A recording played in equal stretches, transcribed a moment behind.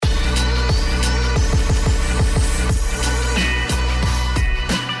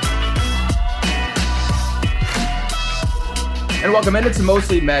And welcome in. It's a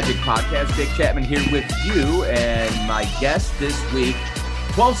Mostly Magic podcast. Jake Chapman here with you, and my guest this week,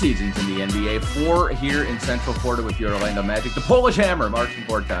 12 seasons in the NBA, 4 here in Central Florida with your Orlando Magic. The Polish Hammer, Marcin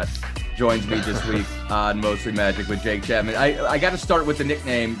Gortat, joins me this week on Mostly Magic with Jake Chapman. I got to start with the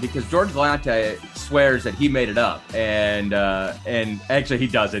nickname because George Galante swears that he made it up, and actually he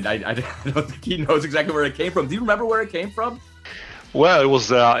doesn't. I don't think he knows exactly where it came from. Do you remember where it came from? Well,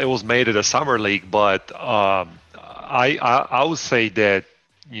 it was made at a summer league, but I would say that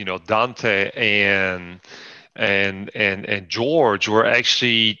Dante and George were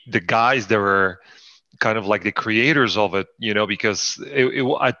actually the guys that were kind of like the creators of it, because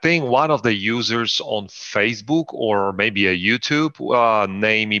I think one of the users on Facebook or maybe a YouTube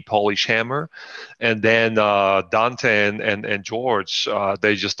named me Polish Hammer, and then Dante and George,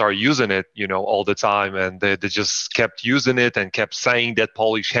 they just started using it, all the time, and they just kept using it and kept saying that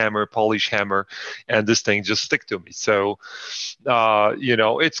Polish Hammer, and this thing just stick to me. So,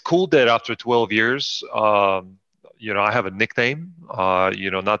 it's cool that after 12 years, I have a nickname.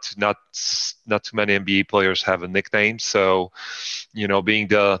 Not too many NBA players have a nickname. So, being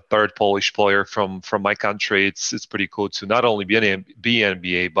the third Polish player from my country, it's pretty cool to not only be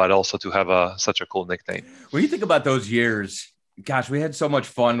NBA, but also to have such a cool nickname. When you think about those years, gosh, we had so much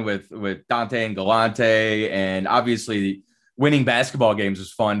fun with Dante and Galante, and obviously winning basketball games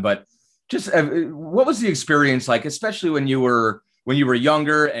was fun. But just what was the experience like, especially when you were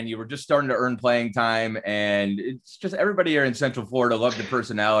younger and you were just starting to earn playing time, and it's just everybody here in Central Florida loved the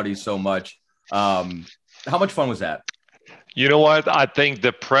personality so much. How much fun was that? You know what? I think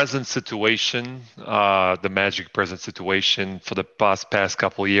the present situation, the Magic present situation for the past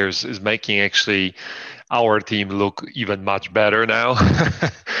couple of years is making actually our team look even much better now.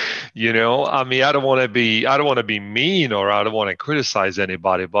 I mean, I don't want to be mean, or I don't want to criticize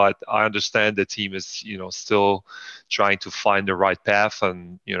anybody, but I understand the team is, still trying to find the right path,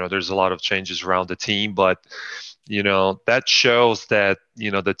 and there's a lot of changes around the team, but that shows that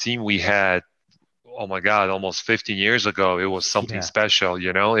the team we had, oh my God, almost 15 years ago, it was something special.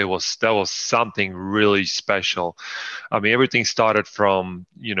 That was something really special. I mean, everything started from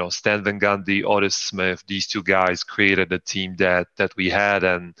Stan Van Gundy, Otis Smith. These two guys created the team that we had,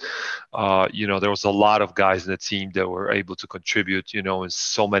 and there was a lot of guys in the team that were able to contribute in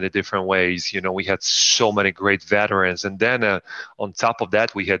so many different ways. We had so many great veterans, and then on top of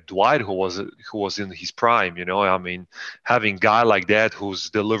that, we had Dwight, who was in his prime. I mean, having a guy like that who's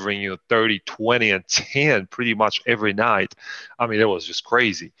delivering 30, 20, and 10 pretty much every night. I mean, it was just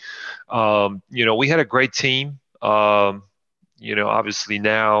crazy. We had a great team. Obviously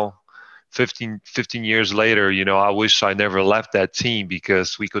now 15 years later, I wish I never left that team,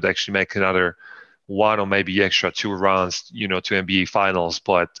 because we could actually make another one or maybe extra 2 runs, to NBA finals.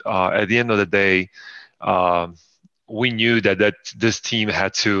 But at the end of the day, we knew that this team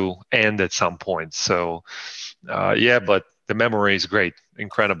had to end at some point. So, but the memory is great.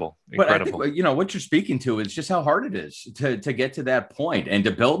 Incredible. But I think, what you're speaking to is just how hard it is to get to that point and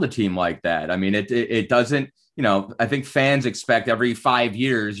to build a team like that. I mean, it doesn't, I think fans expect every 5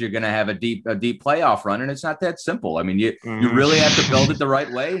 years you're going to have a deep playoff run, and it's not that simple. I mean, you really have to build it the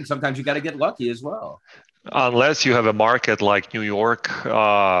right way, and sometimes you got to get lucky as well. Unless you have a market like New York,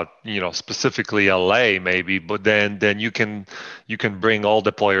 specifically LA maybe, but then you can bring all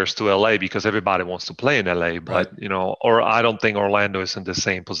the players to LA because everybody wants to play in LA. But right. Or I don't think Orlando is in the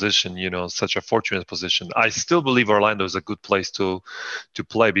same position, such a fortunate position. I still believe Orlando is a good place to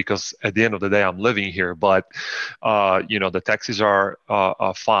play, because at the end of the day, I'm living here. But the taxis are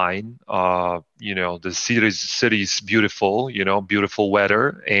fine. The city is beautiful. Beautiful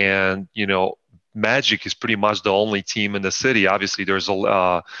weather, and Magic is pretty much the only team in the city. Obviously, there's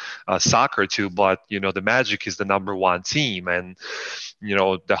a soccer too, but the Magic is the number one team, and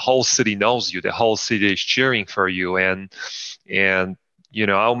the whole city knows you. The whole city is cheering for you, and I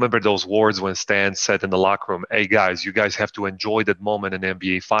remember those words when Stan said in the locker room, "Hey guys, you guys have to enjoy that moment in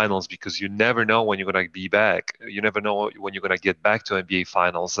NBA Finals, because you never know when you're gonna be back. You never know when you're gonna get back to NBA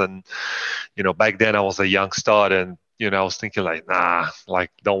Finals." And back then I was a young stud, and I was thinking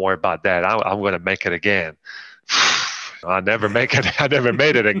don't worry about that. I'm going to make it again. I never made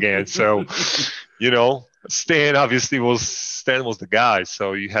it again. So, Stan was the guy.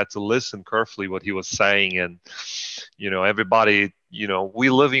 So you had to listen carefully what he was saying. And, everybody, we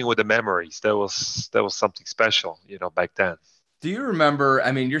living with the memories. That was something special, back then. Do you remember,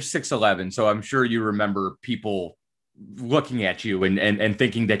 I mean, you're 6'11", so I'm sure you remember people looking at you and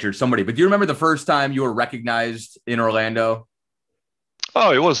thinking that you're somebody, but do you remember the first time you were recognized in Orlando?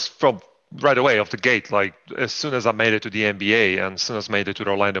 Oh, it was from right away off the gate. Like as soon as I made it to the NBA and as soon as I made it to the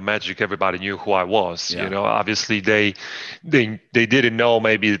Orlando Magic, everybody knew who I was. Yeah. Obviously they didn't know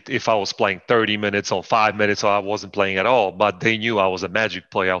maybe if I was playing 30 minutes or 5 minutes or I wasn't playing at all, but they knew I was a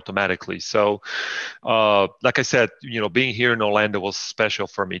Magic player automatically. So like I said, being here in Orlando was special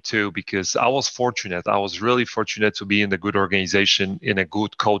for me too, because I was fortunate. I was really fortunate to be in a good organization, in a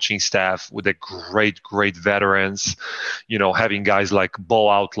good coaching staff with a great veterans, having guys like Bo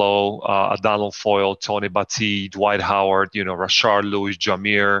Outlaw, Donald Foyle, Tony Batty, Dwight Howard, Rashard Lewis,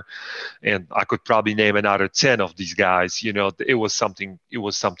 Jameer, and I could probably name another 10 of these guys. It was something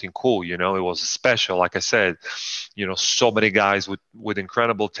cool. It was special. Like I said, so many guys with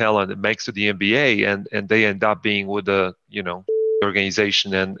incredible talent that makes to the NBA, and they end up being with the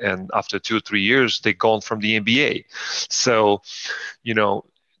organization, and after 2 or 3 years they gone from the NBA. So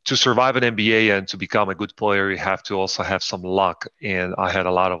to survive an NBA and to become a good player, you have to also have some luck, and I had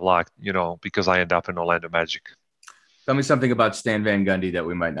a lot of luck, because I ended up in Orlando Magic. Tell me something about Stan Van Gundy that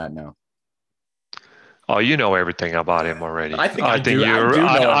we might not know. Oh, you know everything about him already. I think you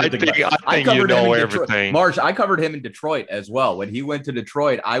know everything. Marsh, I covered him in Detroit as well. When he went to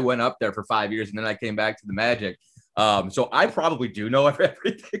Detroit, I went up there for 5 years, and then I came back to the Magic. So I probably do know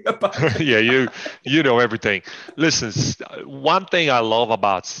everything about him. Yeah, you know everything. Listen, one thing I love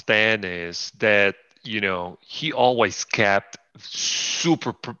about Stan is that, he always kept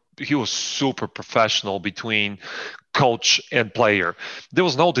he was super professional between coach and player. There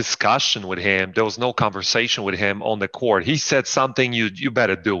was no discussion with him. There was no conversation with him on the court. He said something, you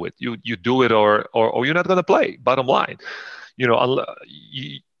better do it. You do it or you're not going to play. Bottom line,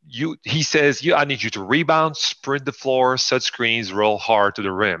 he says, I need you to rebound, sprint the floor, set screens, roll hard to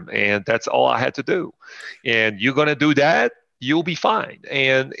the rim. And that's all I had to do. And you're going to do that, you'll be fine.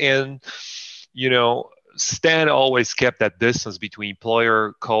 And Stan always kept that distance between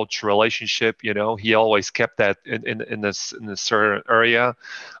player coach relationship. He always kept that in this certain area.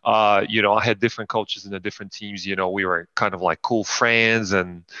 I had different coaches in the different teams. We were kind of like cool friends,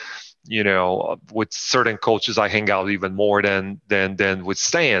 and with certain coaches I hang out even more than with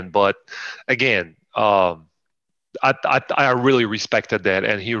Stan. But again, I really respected that,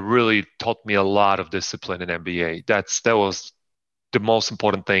 and he really taught me a lot of discipline in NBA. That was the most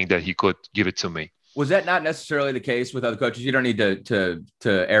important thing that he could give it to me. Was that not necessarily the case with other coaches? You don't need to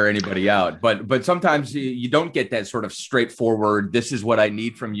air anybody out, but sometimes you don't get that sort of straightforward, this is what I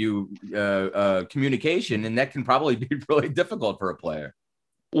need from you communication, and that can probably be really difficult for a player.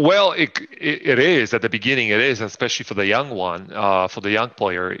 Well, it is at the beginning. It is, especially for the young one, for the young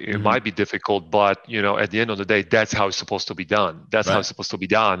player. It might be difficult, but at the end of the day, that's how it's supposed to be done. That's right. How it's supposed to be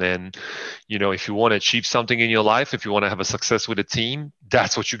done. And if you want to achieve something in your life, if you want to have a success with a team,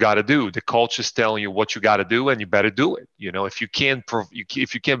 that's what you got to do. The coach is telling you what you got to do, and you better do it. If you can't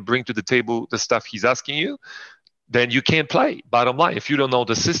bring to the table the stuff he's asking you, then you can't play. Bottom line, if you don't know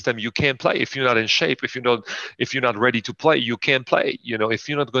the system, you can't play. If you're not in shape, if you're not ready to play, you can't play. If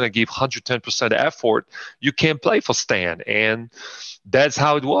you're not going to give 110% effort, you can't play for Stan. And that's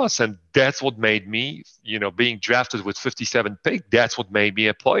how it was. And that's what made me, being drafted with 57 pick, that's what made me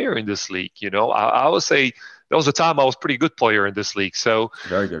a player in this league. I would say there was a time I was a pretty good player in this league. So,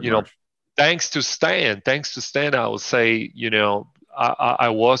 very good, thanks to Stan, I would say, I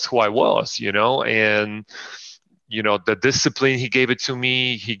was who I was, and the discipline, he gave it to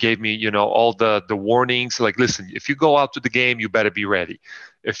me. He gave me, all the warnings. Like, listen, if you go out to the game, you better be ready.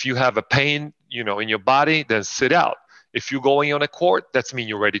 If you have a pain, in your body, then sit out. If you're going on a court, that's mean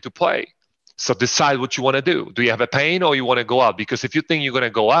you're ready to play. So decide what you want to do. Do you have a pain or you want to go out? Because if you think you're going to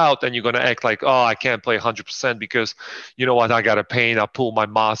go out and you're going to act like, oh, I can't play 100% because, I got a pain, I pull my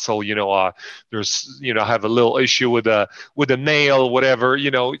muscle, there's, I have a little issue with a nail, whatever,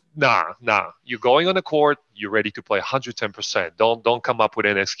 nah. You're going on the court, you're ready to play 110%. Don't come up with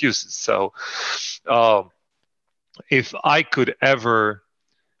any excuses. So if I could ever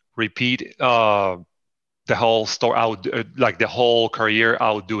repeat the whole story, I would like the whole career,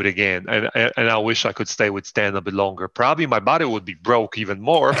 I would do it again. And I wish I could stay with Stan a bit longer. Probably my body would be broke even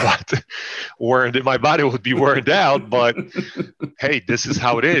more, but my body would be worn out. But hey, this is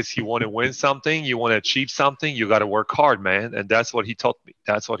how it is. You want to win something, you want to achieve something, you got to work hard, man. And that's what he taught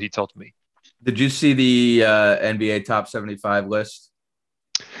me. Did you see the NBA top 75 list?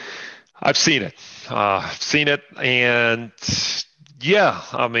 I've seen it. And yeah,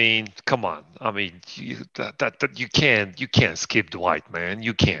 I mean, come on. I mean, you can't skip Dwight, man.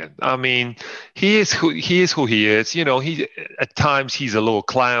 You can't. I mean, he is who he is. He at times he's a little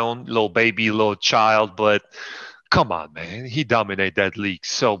clown, little baby, little child, but come on, man. He dominated that league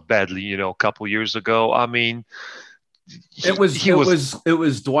so badly, a couple years ago. I mean, It was he was. it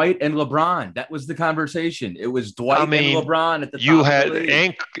was Dwight and LeBron. That was the conversation. It was I Dwight and mean, LeBron at the you top of the had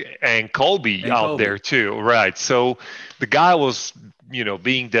league, and Kobe and out there Kobe. too, right? So the guy was,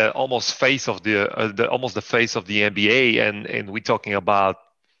 being the almost face of the almost the face of the NBA, and we're talking about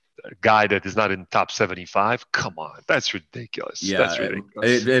a guy that is not in top 75. Come on, that's ridiculous. Yeah, That's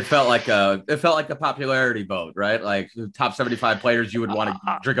ridiculous. it felt like a popularity vote, right? Like the top 75 players you would want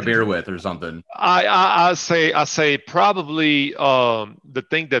to drink a beer with or something. I say probably the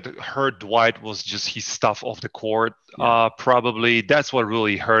thing that hurt Dwight was just his stuff off the court. Yeah, Probably that's what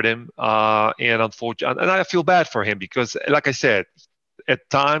really hurt him. And unfortunately, and I feel bad for him because, like I said, at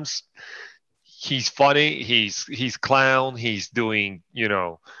times he's funny, he's clown, he's doing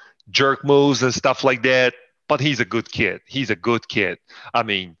jerk moves and stuff like that. But he's a good kid. He's a good kid. I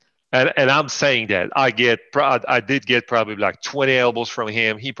mean, and I'm saying that I did get probably like 20 elbows from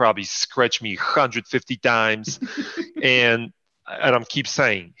him. He probably scratched me 150 times, and I'm keep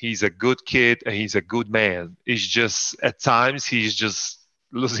saying he's a good kid and he's a good man. It's just at times he's just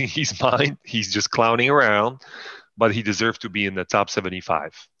losing his mind. He's just clowning around, but he deserves to be in the top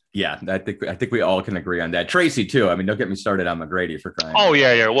 75. yeah. I think we all can agree on that. Tracy too. I mean, don't get me started on McGrady for crying Oh out yeah,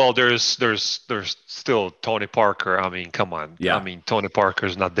 loud. yeah. Well, there's still Tony Parker. I mean, come on. I Yeah, mean, Tony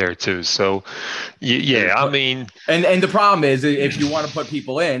Parker's not there too. So, there's yeah. I mean, and the problem is if you want to put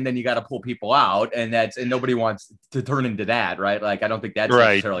people in, then you got to pull people out, and nobody wants to turn into that, right? Like I don't think that's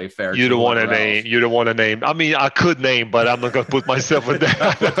right. necessarily fair You to don't want to whoever name. else. You don't want to name. I mean, I could name, but I'm not gonna put myself in there.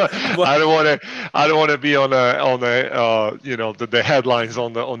 Well, I don't want to. I don't want to be the headlines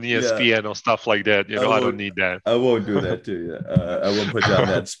on yeah, ESPN or stuff like that. I I don't won't. need that. I won't do that to you. I won't put you on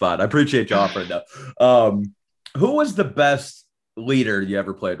that spot. I appreciate you offering though. Who was the best leader you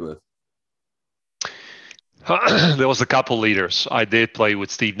ever played with? There was a couple leaders. I did play with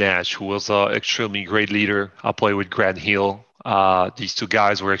Steve Nash, who was an extremely great leader. I played with Grant Hill. These two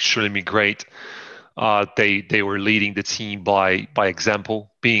guys were extremely great. They were leading the team by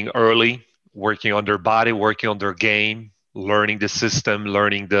example, being early, working on their body, working on their game, learning the system,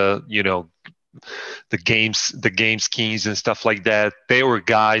 learning the game schemes and stuff like that. They were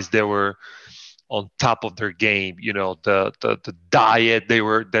guys that were on top of their game. The diet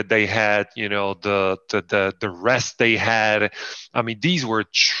that they had, the rest they had. I mean, these were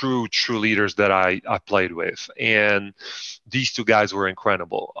true leaders that I played with, and these two guys were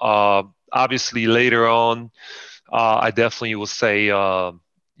incredible. Obviously, later on, I definitely will say,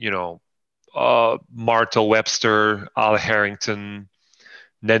 Marta Webster, Al Harrington,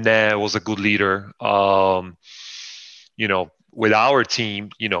 Nene was a good leader. With our team,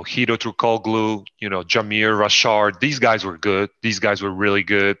 Hito Turkoglu, Jamir Rashard, these guys were good. These guys were really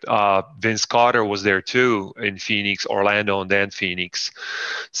good. Vince Carter was there too in Phoenix, Orlando, and then Phoenix.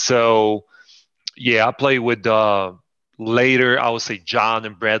 So, yeah, I played with later, I would say John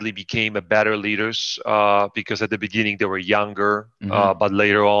and Bradley became a better leaders because at the beginning they were younger, Mm-hmm. but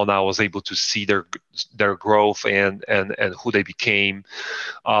later on I was able to see their growth and who they became.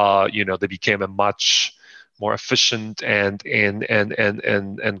 They became a much more efficient and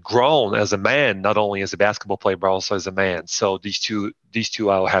grown as a man, not only as a basketball player but also as a man. So these two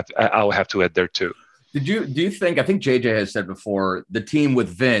I will have to add there too. Do you think, I think JJ has said before, the team with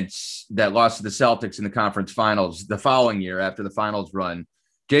Vince that lost to the Celtics in the conference finals the following year after the finals run,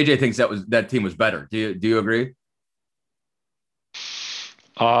 JJ thinks that team was better. Do you agree?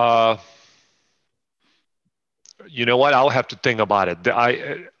 Uh, you know what? I'll have to think about it.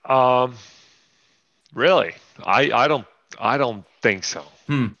 Really, I don't think so.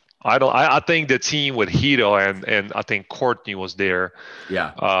 Hmm. I don't. I think the team with Hito and I think Courtney was there.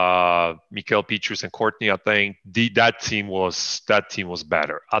 Yeah. Mikael Petrus and Courtney. I think that team was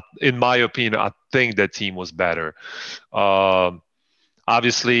better. In my opinion, I think that team was better. Um,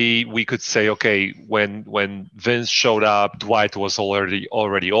 Obviously, we could say, okay, when Vince showed up, Dwight was already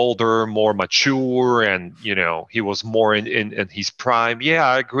older, more mature, and he was more in his prime. Yeah,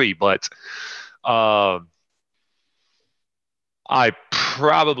 I agree, but. Um, I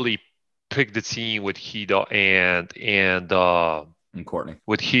probably picked the team with Hito and And Courtney.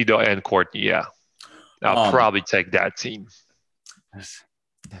 with Hito and Courtney. Yeah, I'll Um, probably take that team.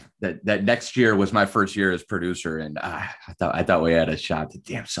 that next year was my first year as producer, and I thought we had a shot. The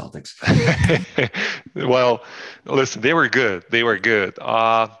damn Celtics. Well, listen, they were good. They were good.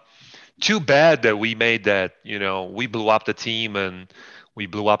 Too bad that we made that. We blew up the team and we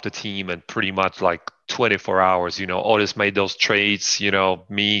blew up the team in pretty much like 24 hours. Otis made those trades.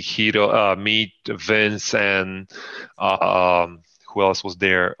 Me, Hito, me, Vince, and Who else was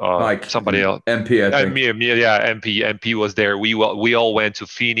there? Mike, Somebody else. MP, I think. MP was there. We all went to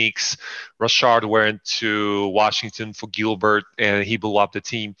Phoenix. Rashard went to Washington for Gilbert, and he blew up the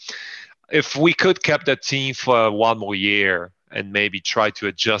team. If we could kept that team for one more year and maybe try to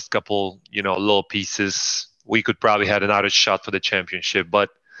adjust a couple, little pieces, we could probably had another shot for the championship. But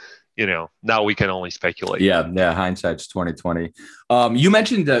now we can only speculate. Yeah. Hindsight's 2020. You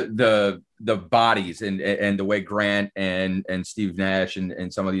mentioned the bodies and the way Grant and Steve Nash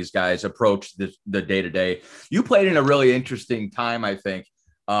and some of these guys approach the day to day. You played in a really interesting time, I think.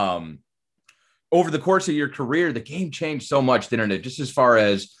 Over the course of your career, the game changed so much, didn't it? Just as far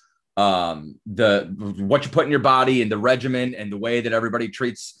as what you put in your body and the regimen and the way that everybody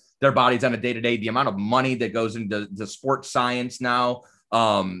treats their bodies on a day to day. The amount of money that goes into the sports science now.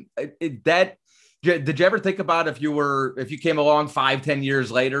 Did you ever think about if you came along 5-10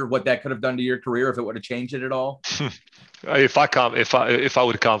 years later, what that could have done to your career, if it would have changed it at all? If I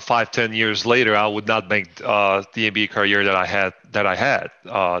would come 5-10 years later, I would not make the NBA career that I had.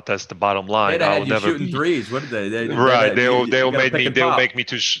 That's the bottom line. I would never shooting threes. What did they? Right. They'll make me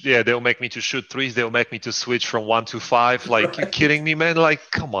to shoot threes. They'll make me to switch from 1 to 5. Like, you kidding me, man? Like,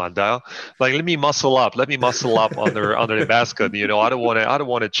 come on, Dial. Like, let me muscle up under the basket. I don't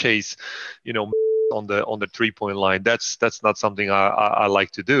want to chase, on the 3-point line. That's not something I like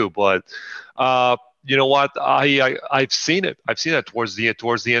to do. But you know what? I've seen it. I've seen it towards the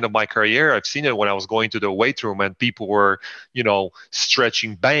end of my career. I've seen it when I was going to the weight room and people were,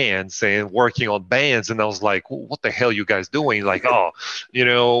 stretching bands and working on bands, and I was like, "What the hell are you guys doing?" Like,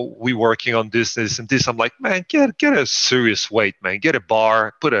 we working on this and this. I'm like, man, get a serious weight, man. Get a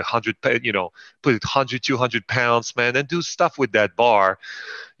bar, put 100, 200 pounds, man, and do stuff with that bar.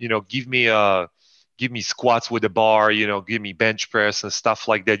 Give me squats with the bar, give me bench press and stuff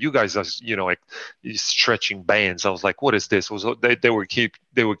like that. You guys are, like stretching bands. I was like, what is this? They would keep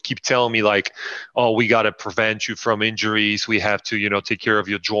telling me like, oh, we got to prevent you from injuries. We have to, take care of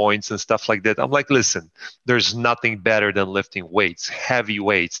your joints and stuff like that. I'm like, listen, there's nothing better than lifting weights, heavy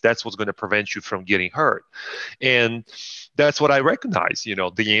weights. That's what's going to prevent you from getting hurt. And that's what I recognize. The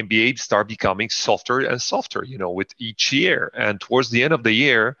NBA start becoming softer and softer, with each year. And towards the end of the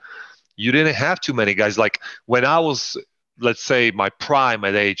year, you didn't have too many guys. Like when I was, let's say, my prime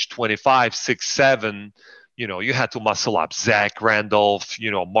at age 25, 6, 7, you had to muscle up. Zach Randolph,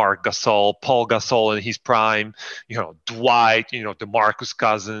 Mark Gasol, Paul Gasol in his prime, Dwight, DeMarcus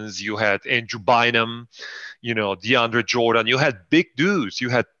Cousins. You had Andrew Bynum, DeAndre Jordan. You had big dudes. You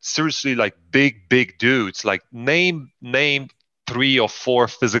had seriously like big dudes. Like name 3 or 4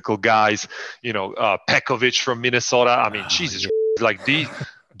 physical guys. Pekovic from Minnesota. I mean, Jesus, like these.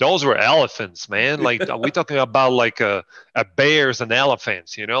 Those were elephants, man. Like we're talking about like a bears and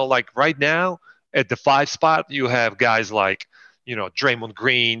elephants, like right now at the 5 spot, you have guys like, Draymond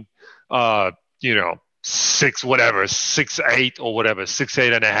Green, 6'8" or whatever,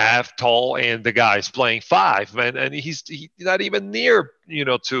 6'8.5" tall. And the guy's playing 5, man. And he's not even near,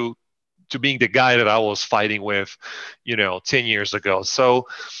 to being the guy that I was fighting with, 10 years ago. So,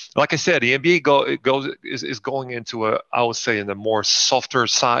 like I said, the NBA is going into I would say, in the more softer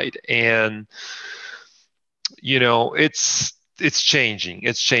side, and it's changing.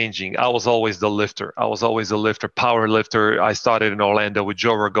 It's changing. I was always the lifter. Power lifter. I started in Orlando with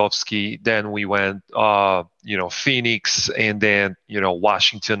Joe Rogowski. Then we went, Phoenix, and then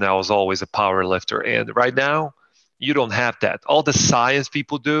Washington. I was always a power lifter. And right now, you don't have that. All the science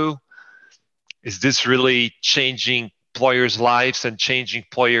people do. Is this really changing players' lives and changing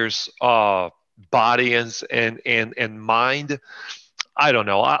players' body and mind? I don't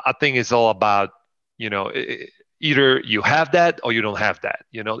know. I think it's all about, either you have that or you don't have that,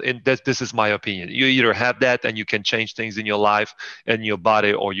 and this is my opinion. You either have that and you can change things in your life and your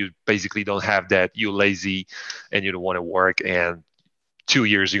body, or you basically don't have that. You're lazy and you don't want to work, and 2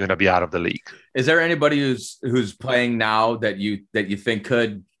 years you're going to be out of the league. Is there anybody who's playing now that you think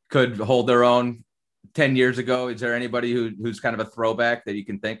could hold their own 10 years ago? Is there anybody who's kind of a throwback that you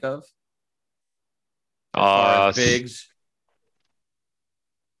can think of? As far as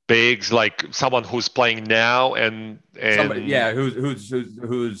bigs, like someone who's playing now and somebody, yeah,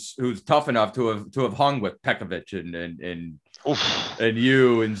 who's tough enough to have hung with Pekovic and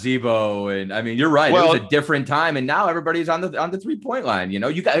you and Zebo, and I mean, you're right. Well, it was a different time, and now everybody's on the 3-point line.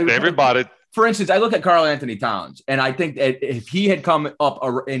 You got everybody. For instance, I look at Karl Anthony Towns, and I think that if he had come up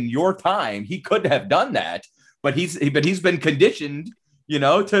in your time, he could have done that. But he's been conditioned,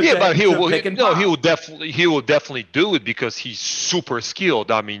 to, But to pick and pop. he will definitely do it because he's super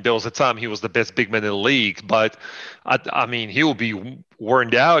skilled. I mean, there was a time he was the best big man in the league, but I mean, he will be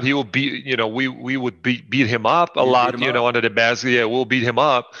worn out. He will be, we would beat him up a lot, under the basket. Yeah, we'll beat him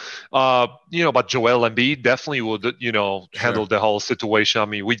up. But Joel Embiid definitely would, handle the whole situation. I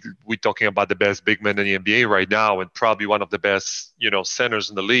mean, we're talking about the best big man in the NBA right now, and probably one of the best, centers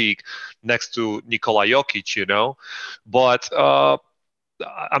in the league, next to Nikola Jokic. But I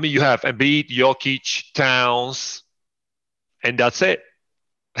mean, you have Embiid, Jokic, Towns, and that's it.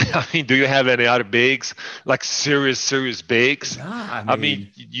 I mean, do you have any other bigs, like serious bigs? Yeah, I mean,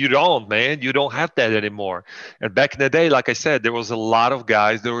 you don't, man. You don't have that anymore. And back in the day, like I said, there was a lot of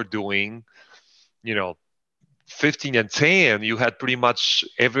guys that were doing, 15 and 10. You had pretty much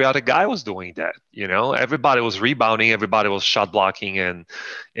every other guy was doing that. Everybody was rebounding, everybody was shot blocking, and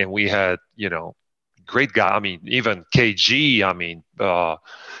we had, great guy. I mean, even KG. I mean,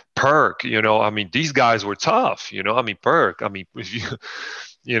 Perk. I mean, these guys were tough. I mean, Perk. I mean, if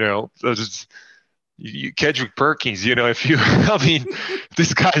Kendrick Perkins. If you, I mean,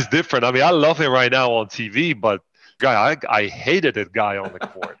 this guy's different. I mean, I love him right now on TV, but I hated that guy on the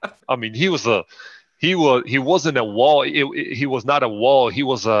court. I mean, he wasn't a wall. He was not a wall. He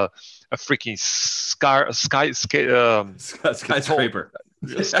was a freaking skyscraper.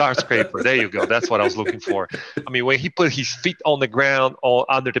 Skyscraper. There you go. That's what I was looking for. I mean, when he put his feet on the ground or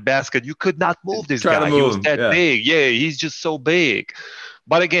under the basket, you could not move this guy. He was that big. Yeah, he's just so big.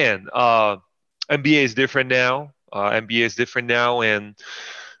 But again, NBA is different now. And the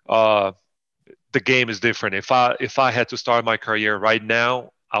game is different. If I had to start my career right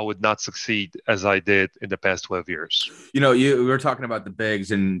now, I would not succeed as I did in the past 12 years. We were talking about the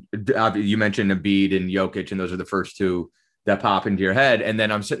bigs, and you mentioned Embiid and Jokic, and those are the first two that pop into your head. And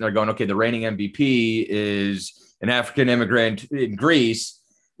then I'm sitting there going, okay, the reigning MVP is an African immigrant in Greece.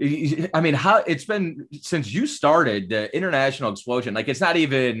 I mean, how it's been since you started the international explosion. Like, it's not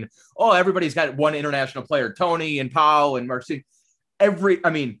even, everybody's got one international player, Tony and Pau and Marcin.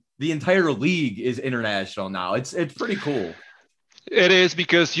 The entire league is international now. It's pretty cool. It is,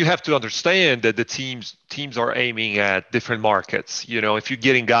 because you have to understand that the teams are aiming at different markets. If you're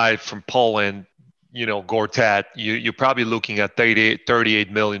getting guys from Poland, Gortat, you're probably looking at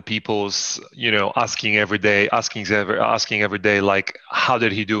 38 million people, asking every day, like, how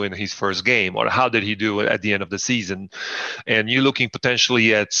did he do in his first game, or how did he do at the end of the season? And you're looking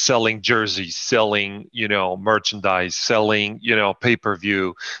potentially at selling jerseys, selling, merchandise, selling,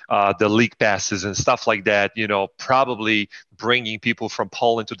 pay-per-view, the league passes and stuff like that, probably bringing people from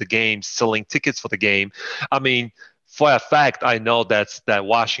Poland to the game, selling tickets for the game. I mean, for a fact, I know that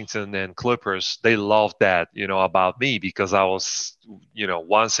Washington and Clippers, they love that, about me, because I was,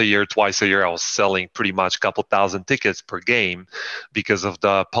 once a year, twice a year, I was selling pretty much a couple thousand tickets per game because of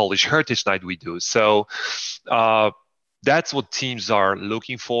the Polish Heritage Night we do. So that's what teams are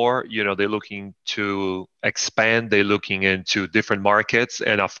looking for. They're looking to expand. They're looking into different markets.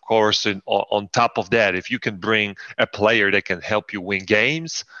 And of course, on top of that, if you can bring a player that can help you win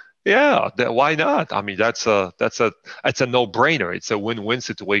games, yeah, why not? I mean, that's a no-brainer. It's a win-win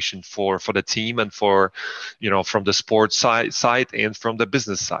situation for the team and for, from the sports side and from the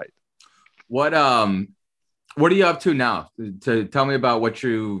business side. What are you up to now? To tell me about what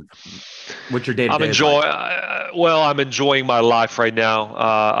your day-to-day is like. I'm enjoying my life right now.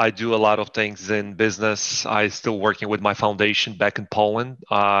 I do a lot of things in business. I'm still working with my foundation back in Poland.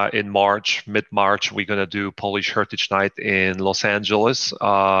 In mid-March, we're gonna do Polish Heritage Night in Los Angeles.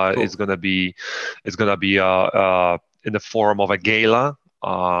 Cool. It's gonna be in the form of a gala.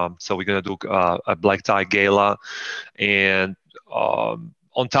 So we're gonna do a black tie gala, and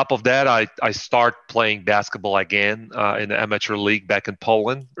on top of that, I start playing basketball again in the amateur league back in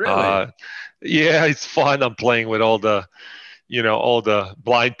Poland. Really? Yeah, it's fun. I'm playing with all the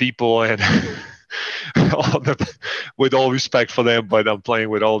blind people and with all respect for them, but I'm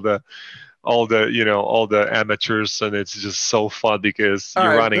playing with all the amateurs, and it's just so fun because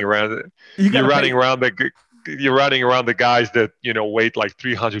you're running around the guys that weight like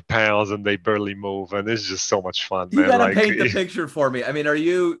 300 pounds and they barely move, and it's just so much fun, man. You gotta paint the picture for me. I mean,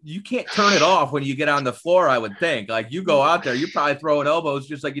 you can't turn it off when you get on the floor, I would think. Like, you go out there, you're probably throwing elbows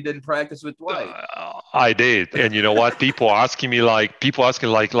just like you did in practice with Dwight. I did. And you know what, people asking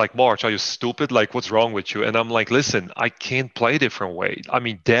like, March, are you stupid? Like, what's wrong with you? And I'm like, listen, I can't play a different way. I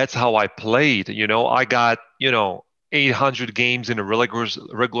mean, that's how I played. I got 800 games in a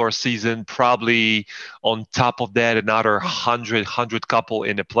regular season, probably on top of that another 100 couple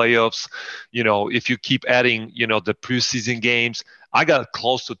in the playoffs. If you keep adding the preseason games, I got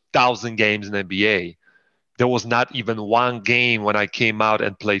close to 1,000 games in the NBA. there was not even one game when I came out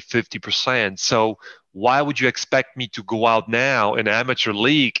and played 50%. So why would you expect me to go out now in amateur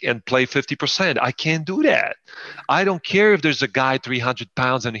league and play 50%? I can't do that. I don't care if there's a guy 300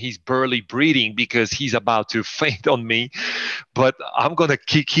 pounds and he's barely breathing because he's about to faint on me, but I'm going to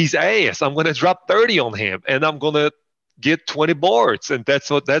kick his ass. I'm going to drop 30 on him, and I'm going to get 20 boards. And that's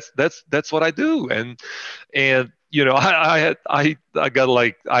what I do. And I got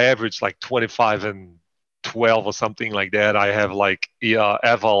like, I averaged like 25 and 12 or something like that. I have like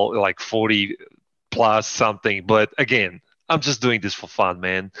eval like 40 plus something. But again, I'm just doing this for fun,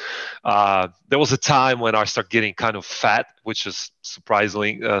 man. There was a time when I started getting kind of fat, which is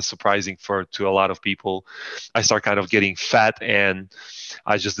surprising to a lot of people. I start kind of getting fat, and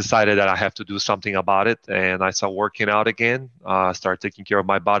I just decided that I have to do something about it. And I started working out again. Started taking care of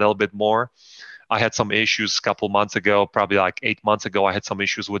my body a little bit more. I had some issues a couple months ago, probably like 8 months ago. I had some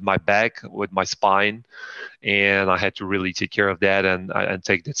issues with my back, with my spine, and I had to really take care of that and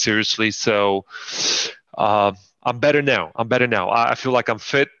take that seriously. So I'm better now. I feel like I'm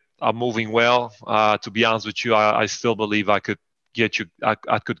fit. I'm moving well. To be honest with you, I still believe I could get you.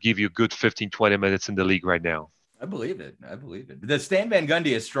 I could give you a good 15, 20 minutes in the league right now. I believe it. The Stan Van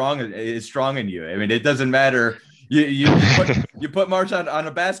Gundy is strong in you. I mean, it doesn't matter. You put Marsh on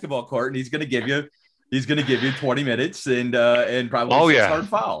a basketball court, and he's going to give you 20 minutes and probably six hard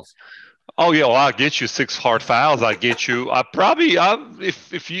fouls. Oh yeah, well, I'll get you 6 hard fouls. I get you.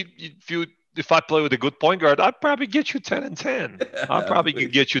 If I play with a good point guard, I'd probably get you 10 and 10. I probably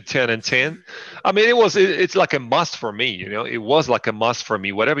could get you 10 and 10. I mean, it's like a must for me. It was like a must for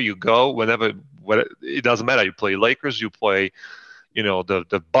me. Wherever you go, it doesn't matter. You play Lakers, you play,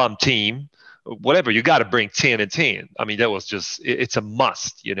 the bum team, whatever. You got to bring 10 and 10. I mean, that was just it's a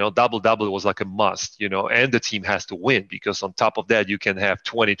must. Double was like a must. And the team has to win, because on top of that, you can have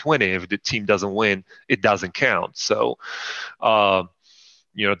 20-20. If the team doesn't win, it doesn't count. So.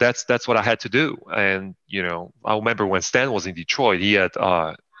 That's what I had to do. And, I remember when Stan was in Detroit, he had,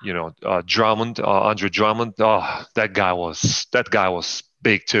 Drummond, Andre Drummond. Oh, that guy was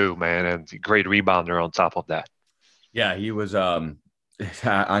big too, man. And great rebounder on top of that. Yeah, he was,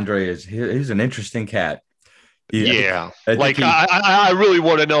 Andre he's an interesting cat. I really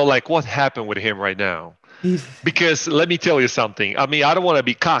want to know, like, what happened with him right now. Because let me tell you something. I mean, I don't want to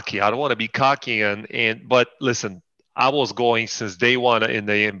be cocky. But listen, I was going since day one in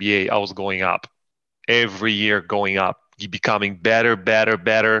the NBA. I was going up every year, becoming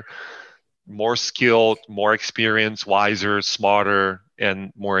better, more skilled, more experienced, wiser, smarter,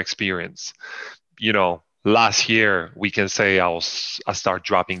 and more experienced. Last year we can say I start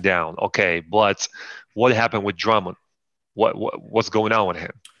dropping down. Okay, but what happened with Drummond? What's going on with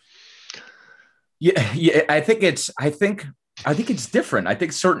him? Yeah. I think it's different. I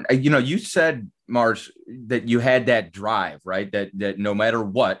think certain. You said, Mars, that you had that drive, right? That no matter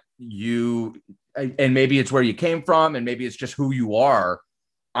what and maybe it's where you came from, and maybe it's just who you are.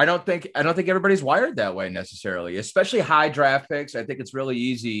 I don't think everybody's wired that way necessarily, especially high draft picks. I think it's really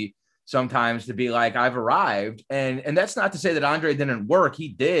easy sometimes to be like, I've arrived, and that's not to say that Andre didn't work. He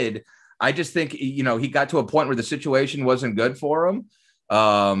did. I just think he got to a point where the situation wasn't good for him.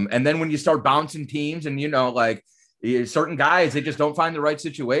 And then when you start bouncing teams, and certain guys, they just don't find the right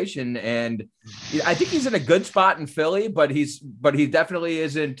situation. And I think he's in a good spot in Philly, but he definitely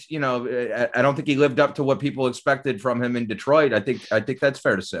isn't, I don't think he lived up to what people expected from him in Detroit. I think that's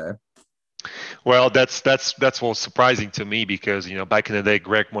fair to say. Well, that's what's surprising to me, because, back in the day,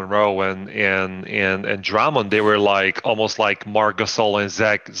 Greg Monroe and Drummond, they were like almost like Marc Gasol and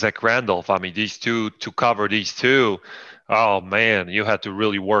Zach Randolph. I mean, these two, to cover these two, oh man, you had to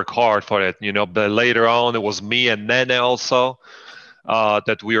really work hard for it, But later on, it was me and Nene also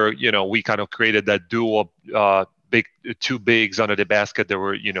that we kind of created that duo, two bigs under the basket that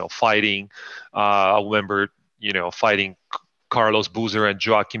were, fighting. I remember, fighting Carlos Boozer and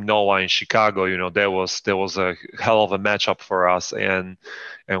Joakim Noah in Chicago. There was a hell of a matchup for us, and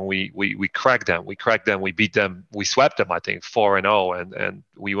we cracked them. We beat them. We swept them, I think, 4-0, and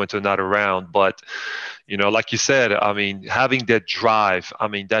we went to another round. But like you said, I mean, having that drive, I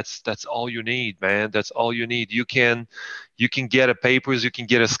mean, that's all you need, man. That's all you need. You can get a papers, you can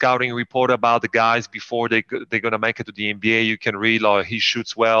get a scouting report about the guys before they're gonna make it to the NBA. You can read, he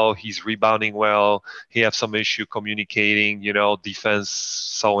shoots well, he's rebounding well, he have some issue communicating, defense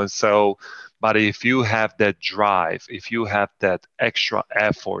so and so. But if you have that drive, if you have that extra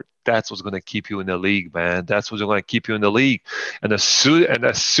effort, that's what's going to keep you in the league, man. That's what's going to keep you in the league. And as soon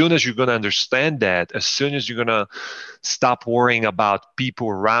as you're going to understand that, as soon as you're going to stop worrying about people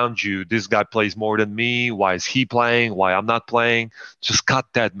around you, this guy plays more than me, why is he playing, why I'm not playing, just cut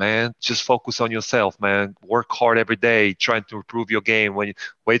that, man. Just focus on yourself, man. Work hard every day trying to improve your game. When you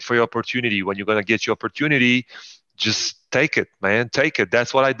wait for your opportunity, when you're going to get your opportunity, just take it, man. Take it.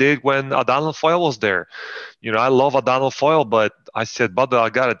 That's what I did when Adana Foyle was there. I love Adana Foyle, but I said, brother, I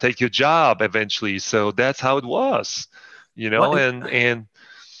gotta take your job eventually. So that's how it was, What and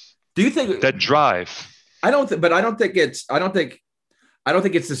do you think that drive. But I don't think it's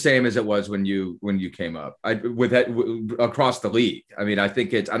the same as it was when you came up. Across the league. I mean, I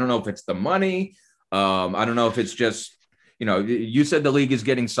don't know if it's the money. I don't know if it's just, you said the league is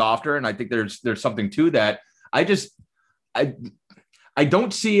getting softer, and I think there's something to that. I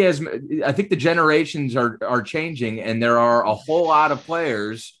don't see I think the generations are changing, and there are a whole lot of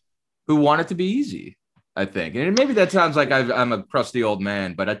players who want it to be easy, I think. And maybe that sounds like I'm a crusty old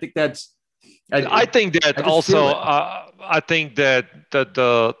man, but I think that's, I think that also, I think that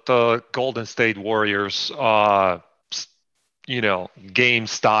the Golden State Warriors, game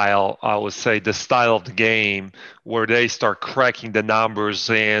style, I would say the style of the game where they start cracking the numbers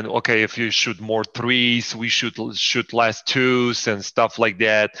and, okay, if you shoot more threes, we should shoot less twos and stuff like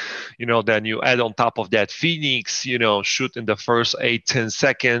that. Then you add on top of that Phoenix, shoot in the first 8-10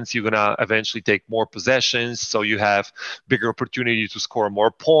 seconds. You're going to eventually take more possessions. So you have bigger opportunity to score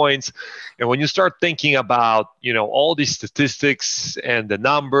more points. And when you start thinking about, all these statistics and the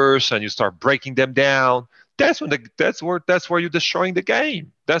numbers, and you start breaking them down, that's where you're destroying the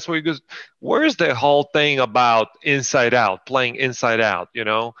game. That's where where's the whole thing about inside out, playing inside out,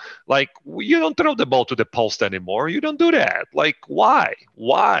 like you don't throw the ball to the post anymore. You don't do that. Like, why?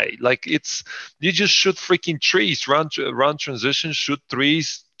 Like, you just shoot freaking threes, run transition, shoot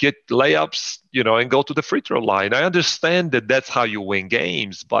threes, get layups, and go to the free throw line. I understand that that's how you win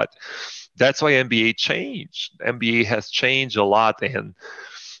games, but that's why NBA changed. NBA has changed a lot. And,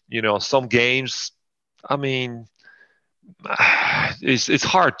 some games, I mean, it's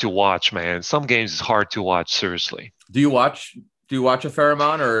hard to watch, man. Some games is hard to watch, seriously. Do you watch a fair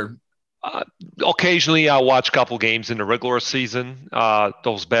amount, or? Occasionally I watch a couple games in the regular season.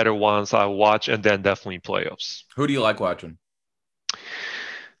 Those better ones I watch, and then definitely playoffs. Who do you like watching?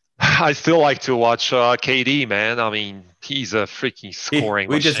 I still like to watch KD, man. I mean, he's a freaking scoring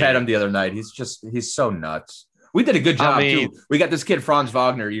We just machine. had him the other night. He's so nuts. We did a good job, too. We got this kid, Franz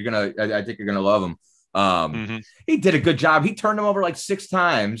Wagner. I think you're going to love him. He did a good job. He turned him over like 6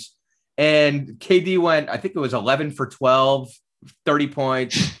 times, and KD went, I think it was 11 for 12, 30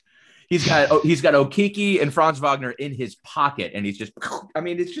 points. He's got Okiki and Franz Wagner in his pocket, and he's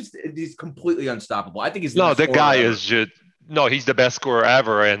completely unstoppable. I think he's the guy ever. He's the best scorer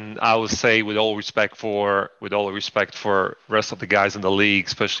ever, and I would say with all respect for rest of the guys in the league,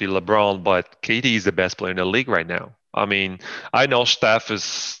 especially LeBron, but KD is the best player in the league right now. I mean, I know Steph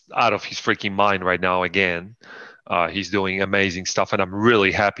is out of his freaking mind right now again. He's doing amazing stuff, and I'm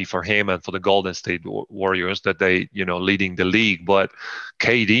really happy for him and for the Golden State Warriors that they, leading the league. But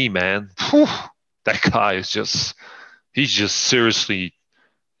KD, man, that guy is he's just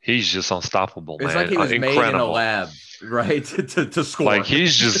unstoppable, man. It's like he was made in a lab, right? to score. Like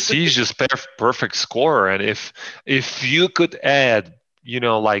he's just perfect scorer. And if you could add,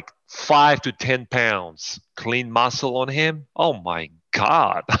 like 5 to 10 pounds clean muscle on him, oh my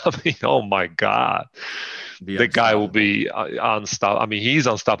God. I mean, oh my God. The guy will be unstoppable. I mean, he's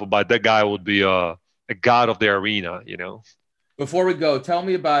unstoppable, but that guy would be a god of the arena, Before we go, tell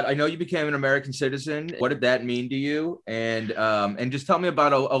me about, I know you became an American citizen. What did that mean to you? And just tell me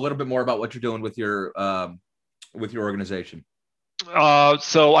about a little bit more about what you're doing with your organization.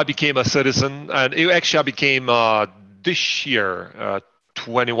 So I became a citizen, and I became this year,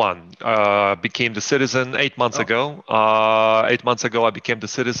 21. Became the citizen 8 months ago. 8 months ago, I became the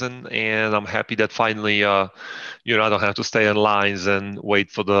citizen, and I'm happy that finally, I don't have to stay in lines and wait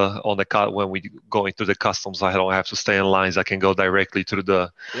for when we go into the customs. I don't have to stay in lines. I can go directly to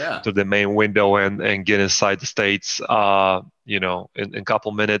the main window and get inside the States, in a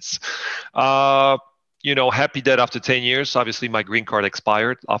couple minutes. Happy that after 10 years, obviously my green card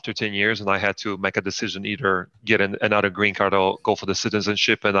expired after 10 years, and I had to make a decision, either get another green card or go for the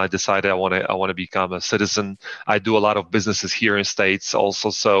citizenship. And I decided I want to become a citizen. I do a lot of businesses here in States also,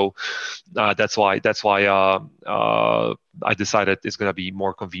 so that's why I decided it's going to be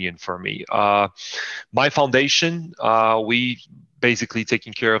more convenient for me. My foundation, we basically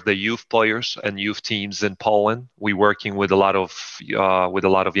taking care of the youth players and youth teams in Poland. We're working with a lot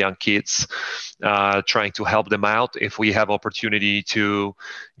of young kids, trying to help them out. If we have opportunity to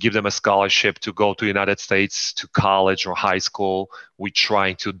give them a scholarship to go to United States to college or high school, we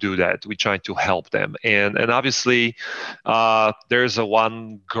trying to do that. We trying to help them, and obviously, there's a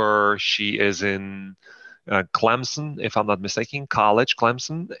one girl. She is in Clemson, if I'm not mistaken, college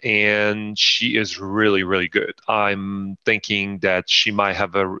Clemson, and she is really, really good. I'm thinking that she might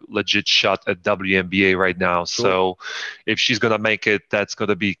have a legit shot at WNBA right now. Cool. So if she's gonna make it, that's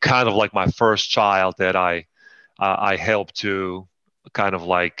gonna be kind of like my first child that I help to kind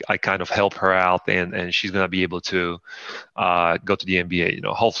of help her out, and she's gonna be able to go to the NBA.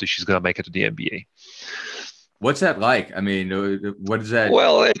 Hopefully she's gonna make it to the NBA. What's that like? I mean, what is that?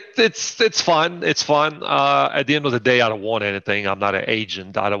 Well, it's fun. It's fun. At the end of the day, I don't want anything. I'm not an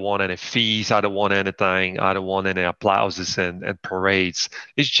agent. I don't want any fees. I don't want anything. I don't want any applauses and parades.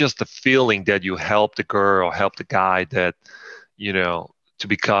 It's just the feeling that you help the girl or help the guy that, to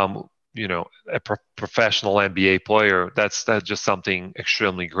become, a professional NBA player. That's just something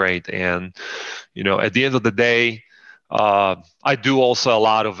extremely great. And, at the end of the day, I do also a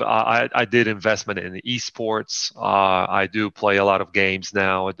lot of I did investment in the esports. I do play a lot of games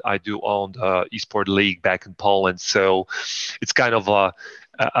now. I do own the esport league back in Poland, so it's kind of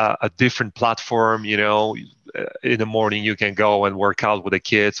a different platform. In the morning you can go and work out with the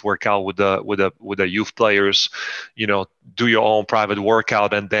kids, work out with the youth players, do your own private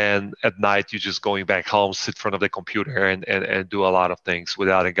workout, and then at night you're just going back home, sit in front of the computer and do a lot of things with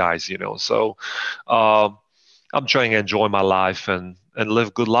other guys. So. I'm trying to enjoy my life and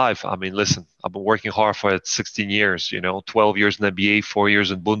live good life. I mean, listen, I've been working hard for it 16 years, 12 years in NBA, 4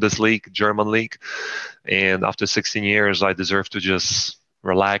 years in Bundesliga, German league. And after 16 years, I deserve to just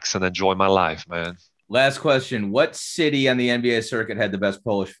relax and enjoy my life, man. Last question. What city on the NBA circuit had the best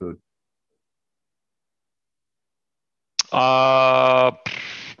Polish food?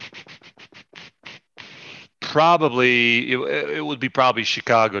 Probably, it would be probably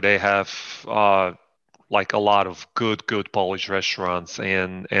Chicago. They have like a lot of good Polish restaurants,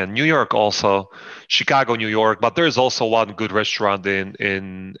 and New York also, Chicago, New York, but there's also one good restaurant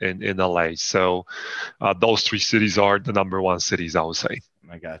in LA. So those three cities are the number one cities, I would say.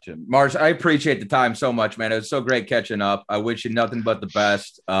 I got you. Marsh, I appreciate the time so much, man. It was so great catching up. I wish you nothing but the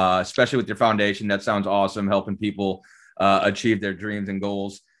best, especially with your foundation. That sounds awesome, helping people achieve their dreams and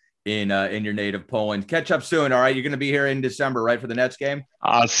goals in your native Poland. Catch up soon, all right? You're going to be here in December, right, for the Nets game?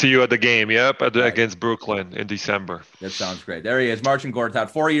 I'll see you at the game, against Brooklyn in December. That sounds great. There he is, Marcin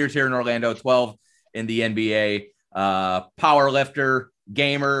Gortat, 4 years here in Orlando, 12 in the NBA, power lifter,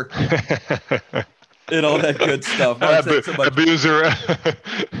 gamer, and all that good stuff. Abuser.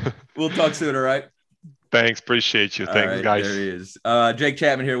 We'll talk soon, all right? Thanks, appreciate you. Thanks, right, guys. There he is. Jake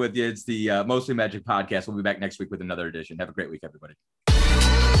Chapman here with you. It's the Mostly Magic podcast. We'll be back next week with another edition. Have a great week, everybody.